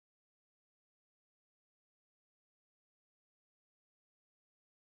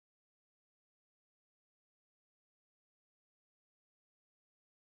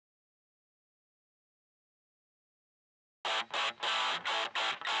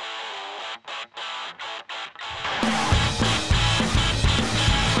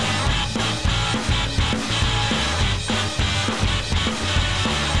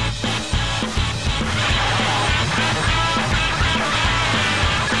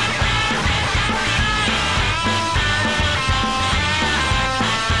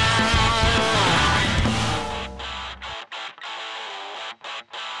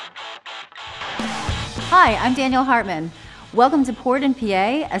Hi, I'm Danielle Hartman. Welcome to Poured in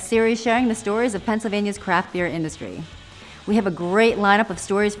PA, a series sharing the stories of Pennsylvania's craft beer industry. We have a great lineup of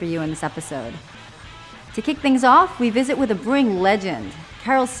stories for you in this episode. To kick things off, we visit with a brewing legend.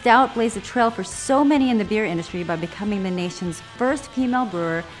 Carol Stoudt blazed a trail for so many in the beer industry by becoming the nation's first female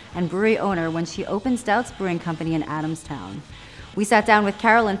brewer and brewery owner when she opened Stoudt's Brewing Company in Adamstown. We sat down with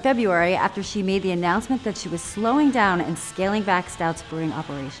Carol in February after she made the announcement that she was slowing down and scaling back Stoudt's brewing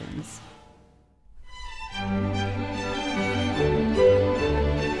operations.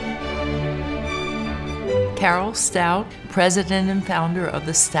 Carol Stoudt, president and founder of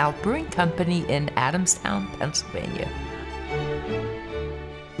the Stoudt Brewing Company in Adamstown, Pennsylvania.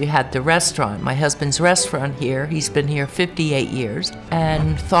 We had the restaurant, my husband's restaurant here. He's been here 58 years,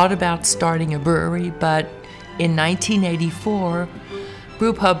 and thought about starting a brewery, but in 1984,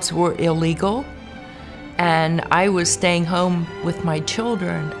 brew pubs were illegal, and I was staying home with my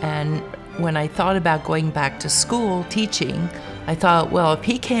children, and when I thought about going back to school teaching, I thought, well, if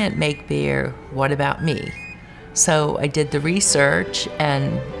he can't make beer, what about me? So I did the research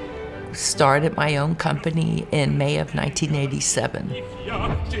and started my own company in May of 1987.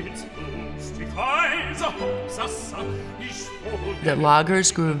 The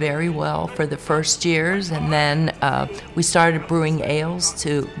lagers grew very well for the first years, and then we started brewing ales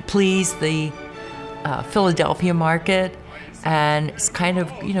to please the Philadelphia market. And it's kind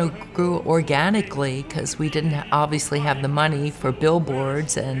of, grew organically because we didn't obviously have the money for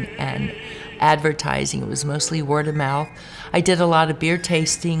billboards and advertising. It was mostly word of mouth. I did a lot of beer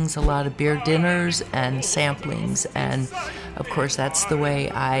tastings, a lot of beer dinners and samplings, and of course that's the way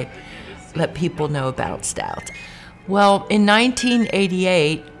I let people know about Stout. Well, in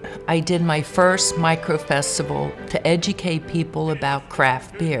 1988, I did my first micro festival to educate people about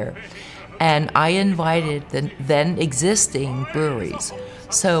craft beer. And I invited the then existing breweries.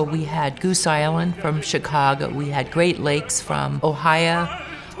 So we had Goose Island from Chicago, we had Great Lakes from Ohio,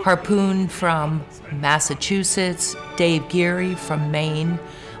 Harpoon from Massachusetts, Dave Geary from Maine,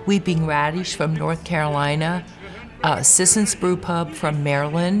 Weeping Radish from North Carolina, Sisson's Brew Pub from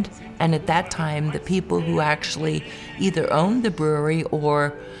Maryland, and at that time the people who actually either owned the brewery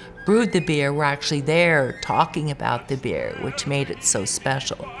or brewed the beer were actually there talking about the beer, which made it so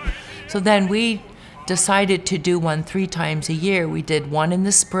special. So then we decided to do one 3 times a year. We did one in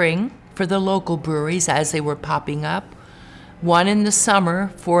the spring for the local breweries as they were popping up, one in the summer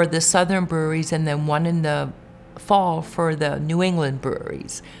for the southern breweries, and then one in the fall for the New England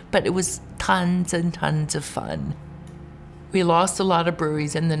breweries. But it was tons and tons of fun. We lost a lot of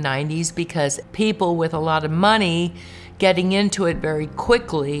breweries in the 90s because people with a lot of money getting into it very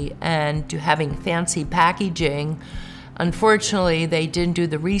quickly and having fancy packaging, unfortunately, they didn't do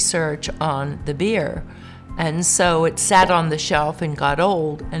the research on the beer. And so it sat on the shelf and got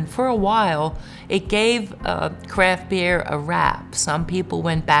old. And for a while, it gave craft beer a rap. Some people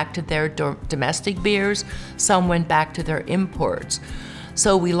went back to their domestic beers, some went back to their imports.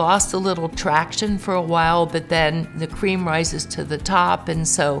 So we lost a little traction for a while, but then the cream rises to the top, and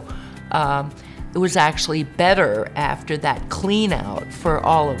so it was actually better after that clean out for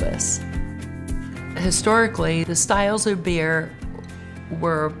all of us. Historically, the styles of beer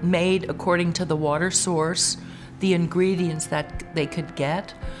were made according to the water source, the ingredients that they could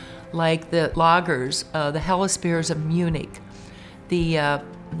get, like the lagers, the Helles beers of Munich, the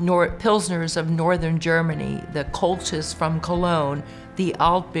Pilsners of northern Germany, the Kolsch's from Cologne, the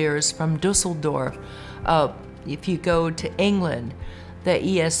Alt beers from Dusseldorf. If you go to England, the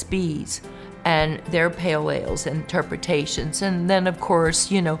ESBs and their pale ales and interpretations. And then of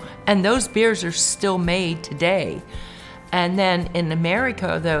course, and those beers are still made today. And then in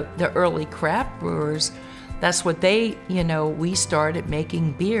America, the early craft brewers, that's what they, we started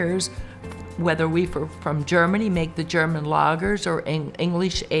making beers, whether we were from Germany, make the German lagers or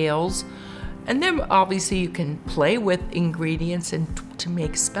English ales. And then obviously you can play with ingredients and to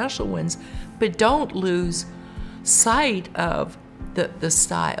make special ones, but don't lose sight of the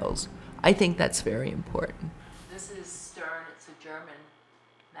styles. I think that's very important. This is Stern, it's a German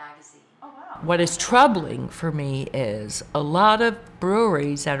magazine. Oh, wow. What is troubling for me is a lot of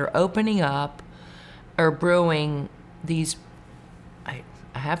breweries that are opening up are brewing these, I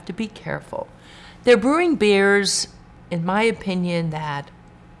have to be careful. They're brewing beers in my opinion, that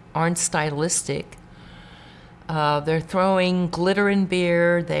aren't stylistic. They're throwing glitter in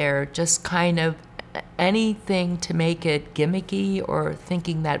beer. They're just kind of anything to make it gimmicky or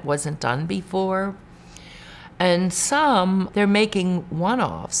thinking that wasn't done before. And some, they're making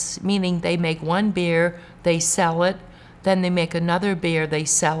one-offs, meaning they make one beer, they sell it, then they make another beer, they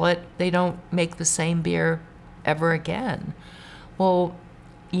sell it. They don't make the same beer ever again. Well,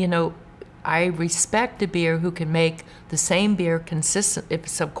 you know, I respect a beer who can make the same beer consistent, if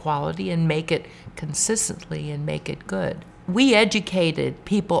it's of quality, and make it consistently and make it good. We educated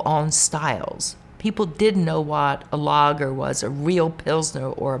people on styles. People didn't know what a lager was, a real Pilsner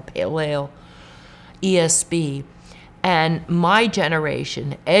or a pale ale, ESB. And my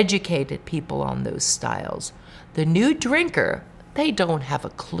generation educated people on those styles. The new drinker, they don't have a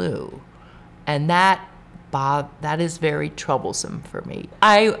clue. And that is very troublesome for me.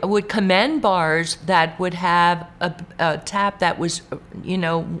 I would commend bars that would have a tap that was, you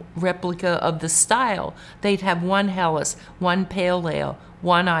know, replica of the style. They'd have one Helles, one Pale Ale,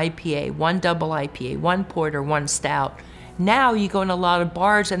 one IPA, one double IPA, one porter, one stout. Now you go in a lot of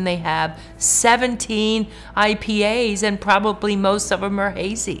bars and they have 17 IPAs and probably most of them are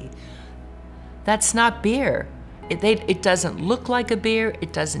hazy. That's not beer. It doesn't look like a beer,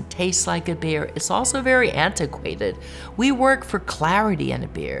 it doesn't taste like a beer. It's also very antiquated. We work for clarity in a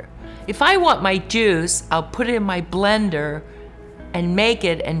beer. If I want my juice, I'll put it in my blender and make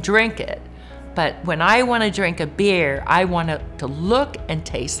it and drink it. But when I want to drink a beer, I want it to look and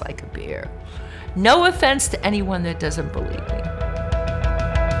taste like a beer. No offense to anyone that doesn't believe me.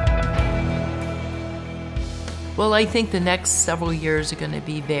 Well, I think the next several years are going to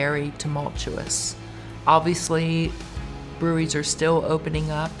be very tumultuous. Obviously, breweries are still opening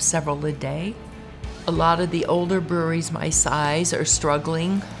up, several a day. A lot of the older breweries my size are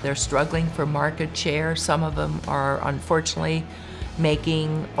struggling. They're struggling for market share. Some of them are unfortunately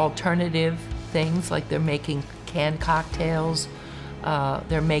making alternative things, like they're making canned cocktails,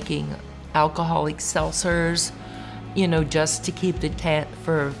 they're making alcoholic seltzers, you know, just to keep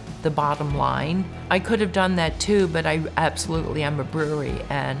for the bottom line. I could have done that too, but I absolutely am a brewery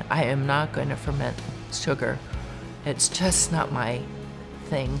and I am not going to ferment sugar. It's just not my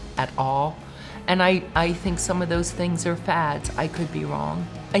thing at all. And I think some of those things are fads. I could be wrong.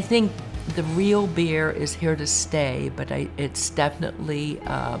 I think the real beer is here to stay, but it's definitely,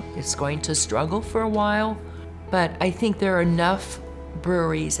 it's going to struggle for a while. But I think there are enough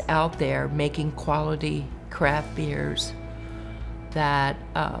breweries out there making quality craft beers that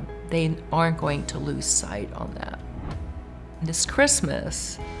they aren't going to lose sight on that. This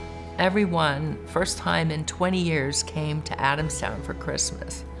Christmas, everyone, first time in 20 years, came to Adamstown for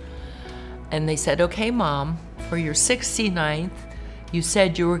Christmas. And they said, okay, Mom, for your 69th, you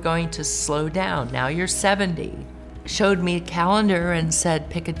said you were going to slow down. Now you're 70. Showed me a calendar and said,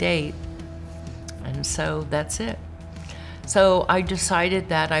 pick a date. And so that's it. So I decided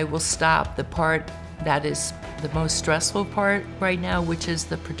that I will stop the part that is the most stressful part right now, which is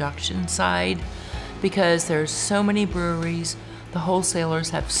the production side, because there's so many breweries, the wholesalers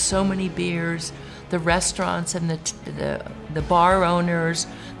have so many beers, the restaurants and the bar owners,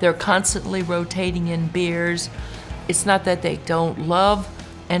 they're constantly rotating in beers. It's not that they don't love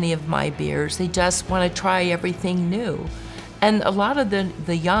any of my beers, they just want to try everything new. And a lot of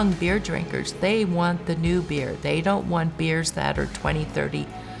the young beer drinkers, they want the new beer. They don't want beers that are 20, 30,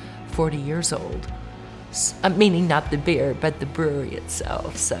 40 years old. Meaning not the beer, but the brewery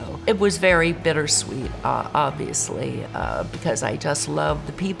itself. So it was very bittersweet, obviously, because I just love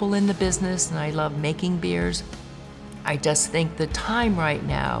the people in the business and I love making beers. I just think the time right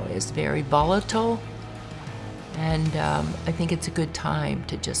now is very volatile, and I think it's a good time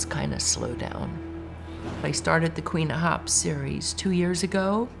to just kind of slow down. I started the Queen of Hops series 2 years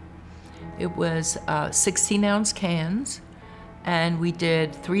ago. It was 16-ounce cans, and we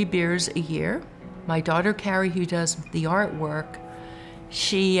did 3 beers a year. My daughter Carrie, who does the artwork,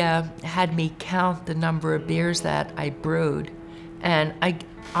 she had me count the number of beers that I brewed, and I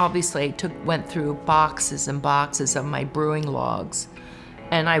obviously went through boxes and boxes of my brewing logs,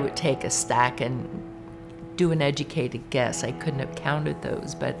 and I would take a stack and do an educated guess. I couldn't have counted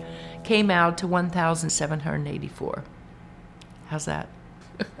those, but came out to 1,784. How's that?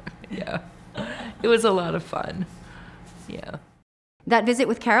 Yeah, it was a lot of fun. Yeah. That visit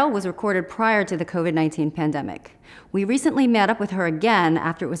with Carol was recorded prior to the COVID-19 pandemic. We recently met up with her again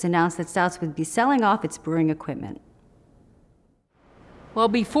after it was announced that Stout's would be selling off its brewing equipment. Well,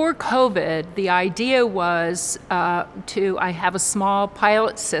 before COVID, the idea was I have a small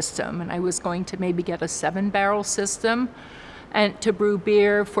pilot system, and I was going to maybe get a 7-barrel system and to brew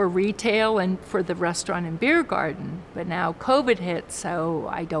beer for retail and for the restaurant and beer garden. But now COVID hit, so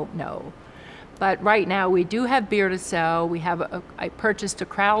I don't know. But right now we do have beer to sell. I purchased a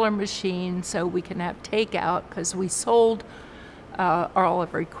crowler machine so we can have takeout because we sold all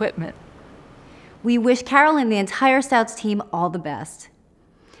of our equipment. We wish Carol and the entire Stouts team all the best.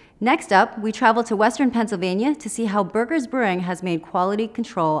 Next up, we travel to Western Pennsylvania to see how Burgh'ers Brewing has made quality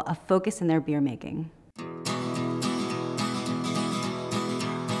control a focus in their beer making.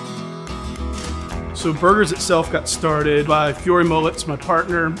 So Burgh'ers itself got started by Fiore Mullets, my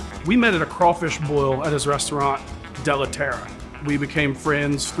partner. We met at a crawfish boil at his restaurant, Della Terra. We became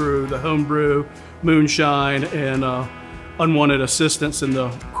friends through the homebrew, moonshine, and unwanted assistance in the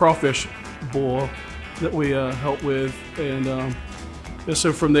crawfish boil that we helped with. And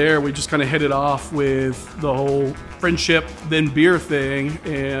so from there, we just kind of hit it off with the whole friendship, then beer thing.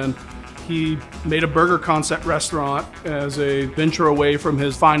 And he made a burger concept restaurant as a venture away from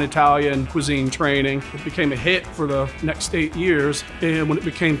his fine Italian cuisine training. It became a hit for the next 8 years. And when it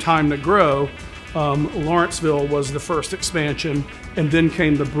became time to grow, Lawrenceville was the first expansion, and then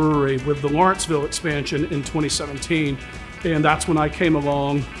came the brewery with the Lawrenceville expansion in 2017. And that's when I came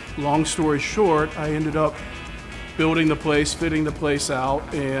along. Long story short, I ended up building the place, fitting the place out,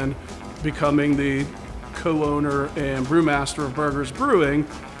 and becoming the co-owner and brewmaster of Burgh'ers Brewing,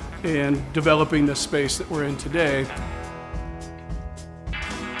 and developing the space that we're in today.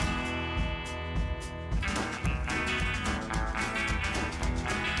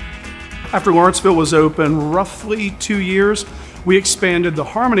 After Lawrenceville was open zroughly 2 years, we expanded the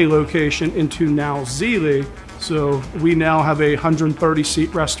Harmony location into now Zealy. So we now have a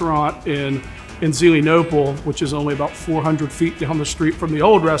 130-seat restaurant in Zelynople, which is only about 400 feet down the street from the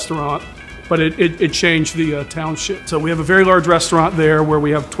old restaurant. But it changed the township. So we have a very large restaurant there where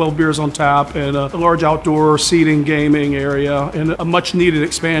we have 12 beers on tap, and a large outdoor seating, gaming area, and a much needed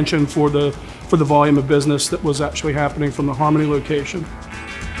expansion for the volume of business that was actually happening from the Harmony location.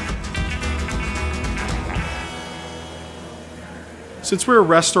 Since we're a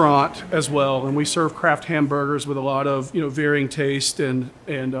restaurant as well, and we serve craft hamburgers with a lot of varying taste and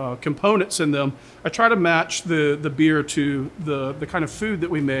components in them, I try to match the beer to the kind of food that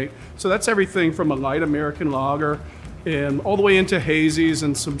we make. So that's everything from a light American lager and all the way into hazies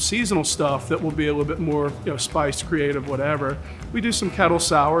and some seasonal stuff that will be a little bit more spiced, creative, whatever. We do some kettle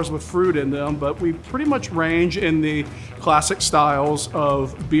sours with fruit in them, but we pretty much range in the classic styles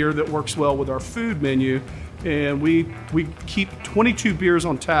of beer that works well with our food menu. And we keep 22 beers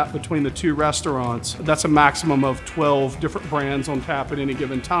on tap between the two restaurants. That's a maximum of 12 different brands on tap at any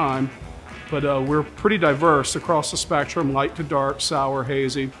given time. But we're pretty diverse across the spectrum, light to dark, sour,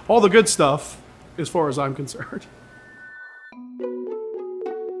 hazy, all the good stuff as far as I'm concerned.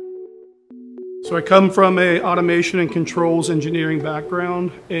 So I come from a automation and controls engineering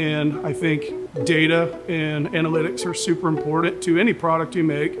background, and I think data and analytics are super important to any product you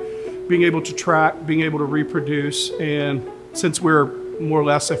make. Being able to track, being able to reproduce, and since we're more or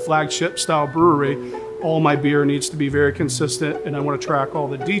less a flagship style brewery, all my beer needs to be very consistent, and I want to track all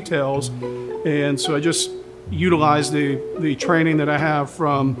the details. And so I just utilize the training that I have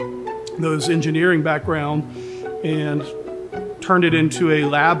from those engineering background and turned it into a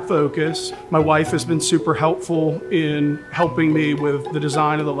lab focus. My wife has been super helpful in helping me with the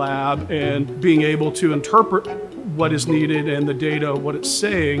design of the lab and being able to interpret what is needed and the data, what it's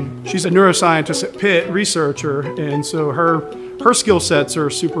saying. She's a neuroscientist at Pitt, researcher, and so her skill sets are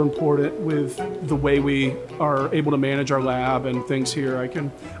super important with the way we are able to manage our lab and things here. I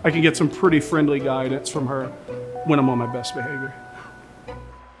can get some pretty friendly guidance from her when I'm on my best behavior.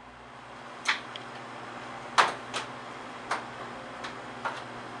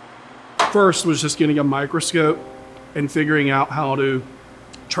 First was just getting a microscope and figuring out how to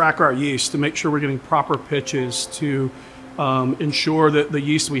track our yeast to make sure we're getting proper pitches to ensure that the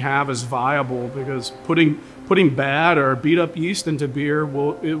yeast we have is viable, because putting bad or beat up yeast into beer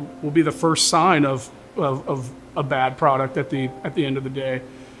will be the first sign of a bad product at the end of the day.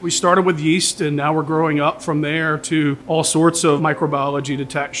 We started with yeast, and now we're growing up from there to all sorts of microbiology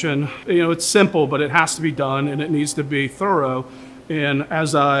detection. It's simple, but it has to be done, and it needs to be thorough. And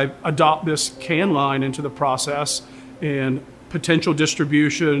as I adopt this can line into the process, and potential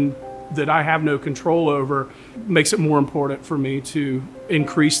distribution that I have no control over, makes it more important for me to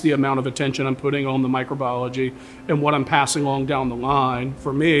increase the amount of attention I'm putting on the microbiology and what I'm passing along down the line.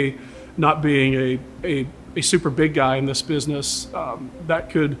 For me, not being a super big guy in this business, that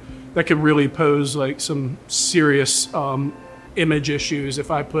could really pose like some serious image issues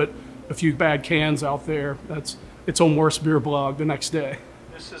if I put a few bad cans out there. It's on Worst Beer Blog the next day.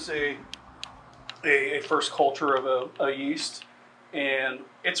 This is a a first culture of a yeast, and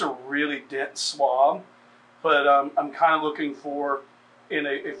it's a really dense swab. But I'm kind of looking for, in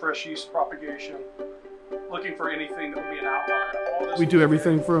a fresh yeast propagation, looking for anything that would be an outlier. We do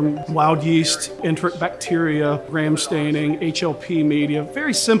everything from wild yeast, enteric bacteria, gram staining, HLP media,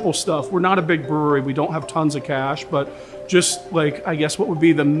 very simple stuff. We're not a big brewery. We don't have tons of cash, but just like, I guess, what would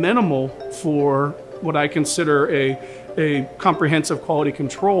be the minimal for what I consider a comprehensive quality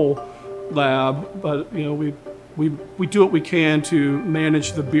control lab. But, you know, we do what we can to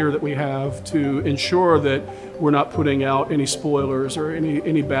manage the beer that we have to ensure that we're not putting out any spoilers or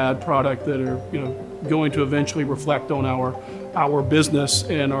any bad product that are, you know, going to eventually reflect on our business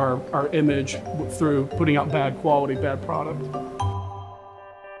and our image through putting out bad quality, bad product.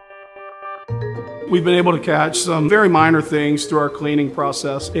 We've been able to catch some very minor things through our cleaning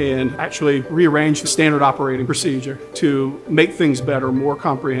process and actually rearrange the standard operating procedure to make things better, more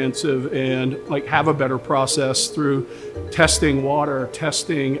comprehensive, and like have a better process through testing water,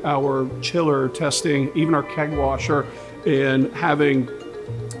 testing our chiller, testing even our keg washer, and having,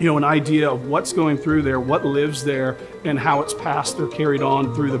 you know, an idea of what's going through there, what lives there, and how it's passed or carried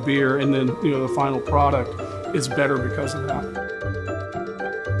on through the beer, and then, you know, the final product is better because of that.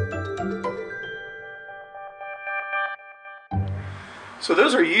 So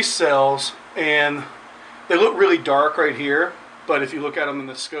those are yeast cells, and they look really dark right here, but if you look at them in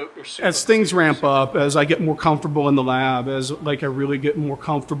the scope, they're super. As things ramp up, as I get more comfortable in the lab, as like I really get more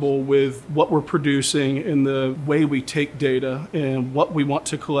comfortable with what we're producing and the way we take data and what we want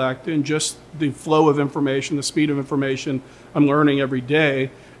to collect and just the flow of information, the speed of information I'm learning every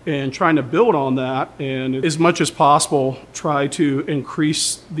day, and trying to build on that, and as much as possible try to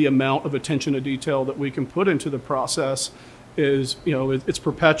increase the amount of attention to detail that we can put into the process. Is, you know, it's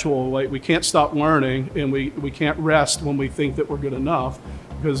perpetual. Like, we can't stop learning, and we can't rest when we think that we're good enough,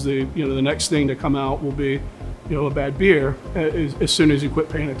 because the next thing to come out will be, you know, a bad beer as soon as you quit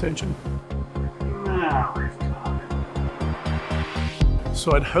paying attention.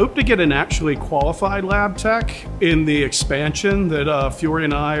 So I'd hope to get an actually qualified lab tech in the expansion that Fiore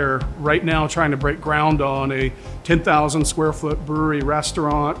and I are right now trying to break ground on, a 10,000 square foot brewery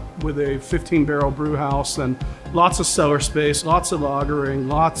restaurant with a 15-barrel brew house and lots of cellar space, lots of lagering,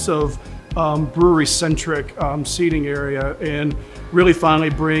 lots of brewery-centric seating area, and really finally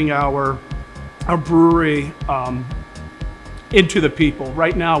bring our brewery into the people.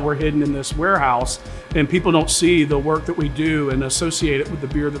 Right now we're hidden in this warehouse, and people don't see the work that we do and associate it with the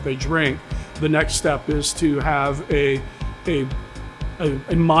beer that they drink. The next step is to have a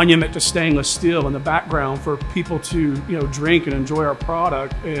monument to stainless steel in the background for people to, you know, drink and enjoy our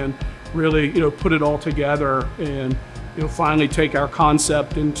product, and really, you know, put it all together, and, you know, finally take our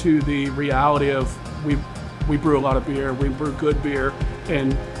concept into the reality of we brew a lot of beer, we brew good beer,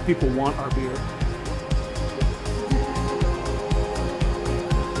 and people want our beer.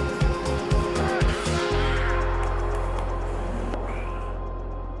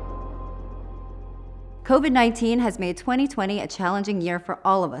 COVID-19 has made 2020 a challenging year for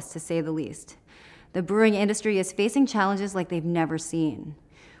all of us, to say the least. The brewing industry is facing challenges like they've never seen.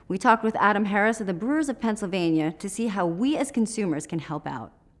 We talked with Adam Harris of the Brewers of Pennsylvania to see how we as consumers can help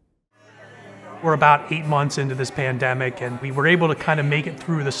out. We're about 8 months into this pandemic, and we were able to kind of make it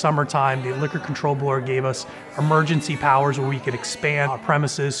through the summertime. The Liquor Control Board gave us emergency powers where we could expand our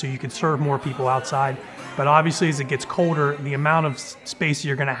premises so you could serve more people outside. But obviously, as it gets colder, the amount of space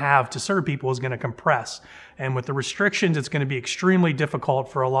you're going to have to serve people is going to compress. And with the restrictions, it's going to be extremely difficult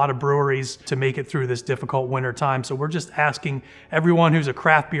for a lot of breweries to make it through this difficult winter time. So we're just asking everyone who's a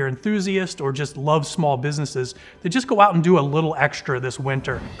craft beer enthusiast or just loves small businesses to just go out and do a little extra this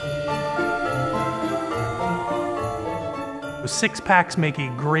winter. 6-packs make a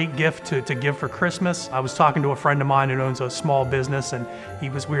great gift to give for Christmas. I was talking to a friend of mine who owns a small business, and we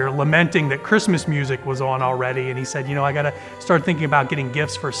were lamenting that Christmas music was on already, and he said, you know, I gotta start thinking about getting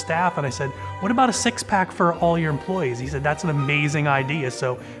gifts for staff. And I said, what about a 6-pack for all your employees? He said, that's an amazing idea.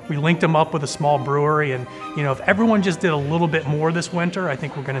 So we linked him up with a small brewery, and, you know, if everyone just did a little bit more this winter, I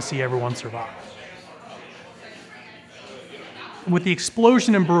think we're gonna see everyone survive. With the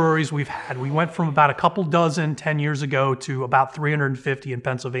explosion in breweries we've had, we went from about a couple dozen 10 years ago to about 350 in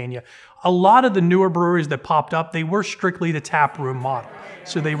Pennsylvania. A lot of the newer breweries that popped up, they were strictly the tap room model.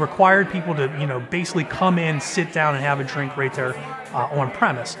 So they required people to, you know, basically come in, sit down, and have a drink right there on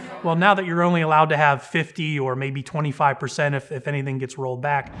premise. Well, now that you're only allowed to have 50 or maybe 25% if anything gets rolled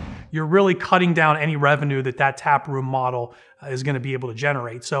back, you're really cutting down any revenue that tap room model is going to be able to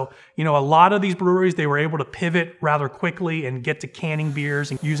generate. So, you know, a lot of these breweries, they were able to pivot rather quickly and get to canning beers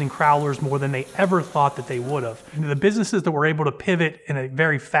and using crowlers more than they ever thought that they would have. And the businesses that were able to pivot in a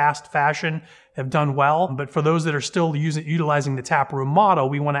very fast fashion have done well. But for those that are still utilizing the taproom model,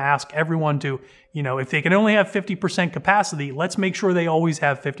 we want to ask everyone to, if they can only have 50% capacity, let's make sure they always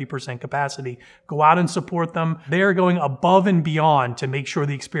have 50% capacity. Go out and support them. They are going above and beyond to make sure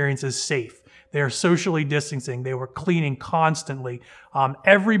the experience is safe. They are socially distancing. They were cleaning constantly.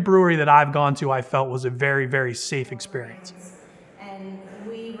 Every brewery that I've gone to, I felt was a very, very safe experience. And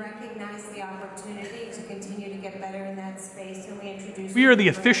we recognize the opportunity to continue to get better in that space, and we introduce... We are the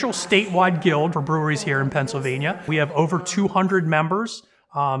official statewide guild for breweries here in Pennsylvania. We have over 200 members.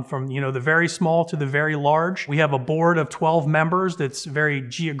 From the very small to the very large. We have a board of 12 members that's very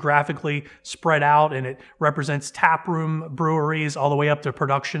geographically spread out, and it represents taproom breweries all the way up to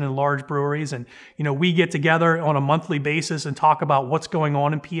production and large breweries. And we get together on a monthly basis and talk about what's going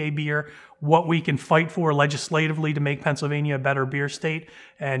on in PA beer, what we can fight for legislatively to make Pennsylvania a better beer state,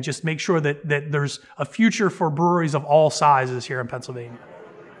 and just make sure that there's a future for breweries of all sizes here in Pennsylvania.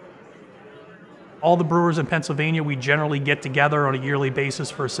 All the brewers in Pennsylvania, we generally get together on a yearly basis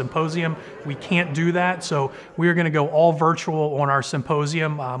for a symposium. We can't do that, so we're going to go all virtual on our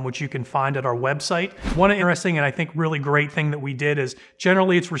symposium, which you can find at our website. One interesting and I think really great thing that we did is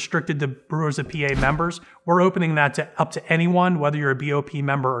generally it's restricted to Brewers of PA members. We're opening that up to anyone, whether you're a BOP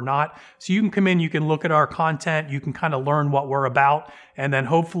member or not. So you can come in, you can look at our content, you can kind of learn what we're about, and then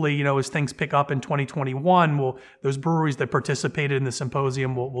hopefully, as things pick up in 2021, those breweries that participated in the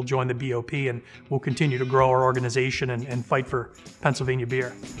symposium will join the BOP, and we'll continue to grow our organization and fight for Pennsylvania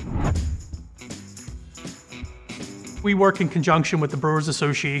beer. We work in conjunction with the Brewers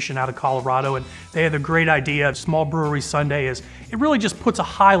Association out of Colorado, and they had a great idea of Small Brewery Sunday. It really just puts a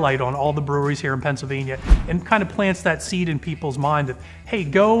highlight on all the breweries here in Pennsylvania and kind of plants that seed in people's mind that, hey,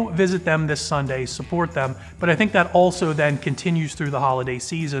 go visit them this Sunday, support them. But I think that also then continues through the holiday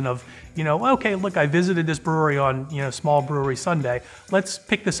season of, okay, look, I visited this brewery on, Small Brewery Sunday. Let's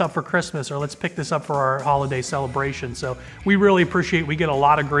pick this up for Christmas, or let's pick this up for our holiday celebration. So we really we get a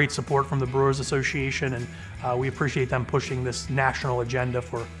lot of great support from the Brewers Association, and we appreciate them pushing this national agenda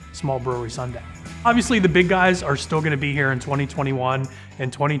for Small Brewery Sunday. Obviously, the big guys are still going to be here in 2021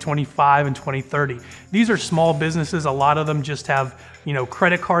 and 2025 and 2030. These are small businesses. A lot of them just have,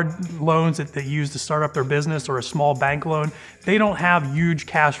 credit card loans that they use to start up their business, or a small bank loan. They don't have huge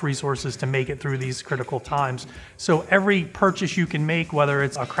cash resources to make it through these critical times. So every purchase you can make, whether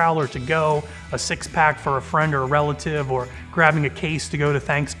it's a crowler to go, a 6-pack for a friend or a relative, or grabbing a case to go to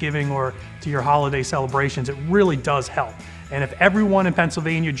Thanksgiving or to your holiday celebrations, it really does help. And if everyone in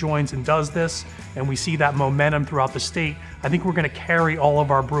Pennsylvania joins and does this, and we see that momentum throughout the state, I think we're going to carry all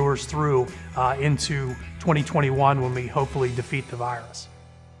of our brewers through into 2021 when we hopefully defeat the virus.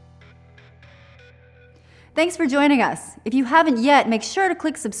 Thanks for joining us. If you haven't yet, make sure to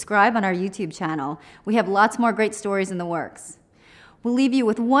click subscribe on our YouTube channel. We have lots more great stories in the works. We'll leave you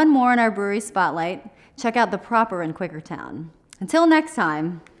with one more in our Brewery Spotlight. Check out The Proper in Quakertown. Until next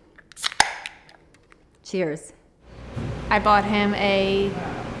time, cheers. I bought him a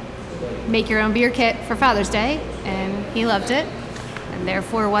make your own beer kit for Father's Day, and he loved it. And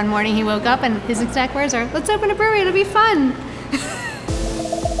therefore, one morning he woke up and his exact words are, "Let's open a brewery, it'll be fun."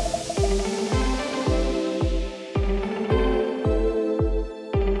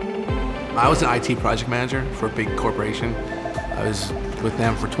 I was an IT project manager for a big corporation. I was with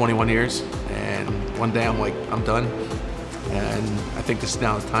them for 21 years, and one day I'm like, I'm done. And I think this is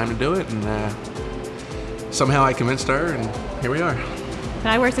now the time to do it, and somehow I convinced her, and here we are.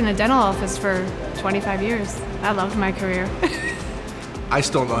 I worked in a dental office for 25 years. I loved my career. I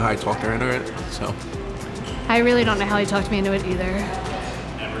still don't know how I talked her into it, so. I really don't know how he talked me into it either.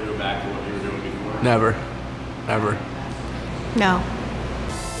 Ever go back to what you were doing before? Never, ever. No.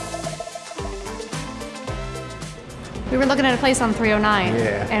 We were looking at a place on 309,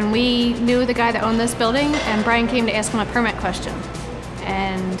 and we knew the guy that owned this building, and Brian came to ask him a permit question.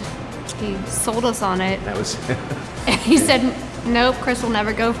 And he sold us on it. That was... And he said, nope, Chris will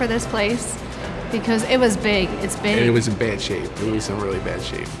never go for this place because it was big. It's big. And it was in bad shape. It was in really bad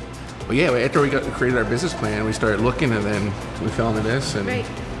shape. But yeah, after we created our business plan, we started looking, and then we fell into this. And right.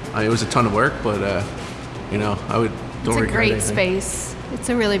 It was a ton of work, but I don't regret anything. It's a great space. It's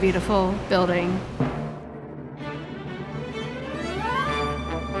a really beautiful building.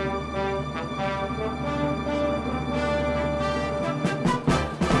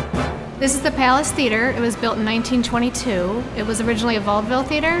 This is the Palace Theater. It was built in 1922. It was originally a vaudeville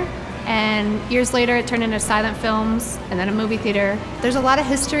theater, and years later it turned into silent films and then a movie theater. There's a lot of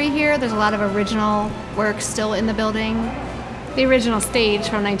history here. There's a lot of original work still in the building. The original stage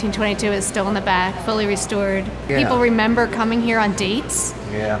from 1922 is still in the back, fully restored. Yeah. People remember coming here on dates.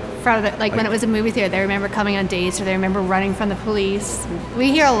 Yeah. Like when it was a movie theater, they remember coming on dates, or they remember running from the police.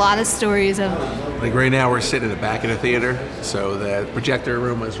 We hear a lot of stories of... Like right now we're sitting in the back of the theater, so the projector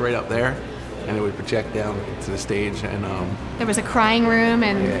room was right up there, and it would project down to the stage. And there was a crying room,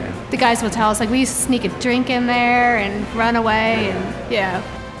 and the guys would tell us, like, we used to sneak a drink in there and run away, and yeah.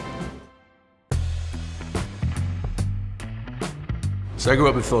 So I grew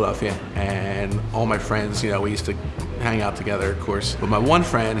up in Philadelphia, and all my friends, we used to hang out together, of course. But my one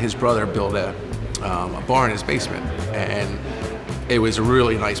friend, his brother built a bar in his basement, and it was a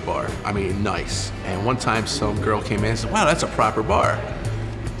really nice bar. I mean, nice. And one time some girl came in and said, wow, that's a proper bar.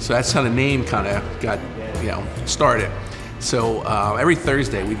 So that's how the name kind of got, started. So every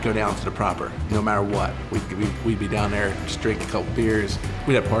Thursday we'd go down to the Proper, no matter what. We'd be down there, just drink a couple beers.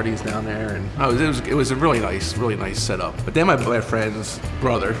 We'd have parties down there, and it was a really nice setup. But then my friend's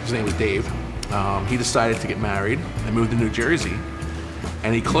brother, his name was Dave, he decided to get married and moved to New Jersey,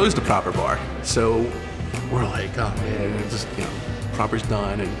 and he closed the Proper bar. So we're like, oh man, it's just, Proper's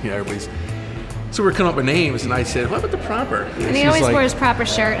done, and everybody's. So we're coming up with names, and I said, "What about the Proper?" And he always wore his proper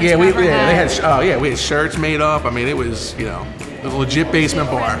shirt. Yeah, we had shirts made up. I mean, it was a legit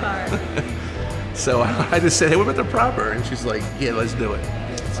basement bar. So I just said, "Hey, what about the Proper?" And she's like, "Yeah, let's do it."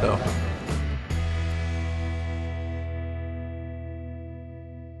 So.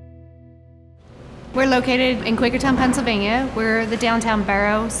 We're located in Quakertown, Pennsylvania. We're the downtown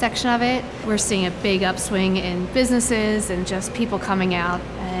borough section of it. We're seeing a big upswing in businesses and just people coming out,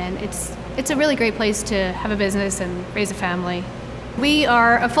 and it's a really great place to have a business and raise a family. We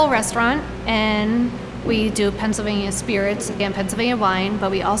are a full restaurant, and we do Pennsylvania spirits and Pennsylvania wine, but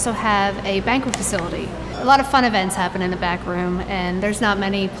we also have a banquet facility. A lot of fun events happen in the back room, and there's not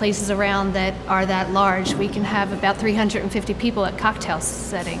many places around that are that large. We can have about 350 people at cocktail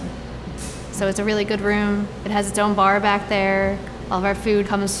setting. So it's a really good room. It has its own bar back there. All of our food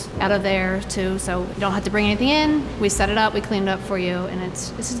comes out of there too, so you don't have to bring anything in. We set it up, we clean it up for you, and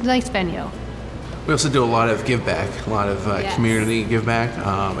it's a nice venue. We also do a lot of give back, a lot of community give back,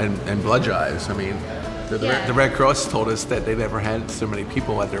 and blood drives. I mean, the Red Cross told us that they never had so many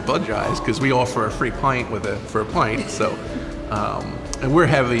people at their blood drives because we offer a free pint for a pint. So, and we're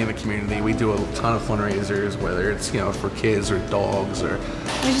heavily in the community. We do a ton of fundraisers, whether it's for kids or dogs or.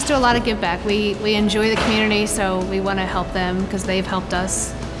 We just do a lot of give back. We enjoy the community, so we want to help them because they've helped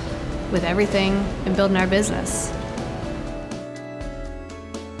us with everything and building our business.